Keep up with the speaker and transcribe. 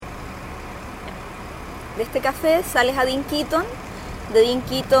de este café sales a Dinquiton. De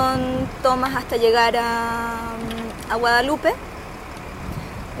Dinquiton tomas hasta llegar a Guadalupe.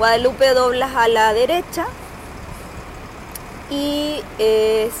 Guadalupe doblas a la derecha y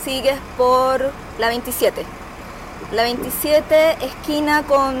sigues por la 27. La 27 esquina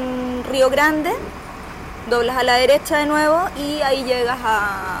con Río Grande, doblas a la derecha de nuevo y ahí llegas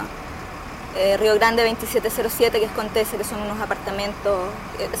a Río Grande 2707, que es con Cáceres, son unos apartamentos,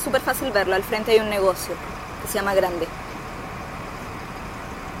 es súper fácil verlo, al frente hay un negocio que se llama Grande.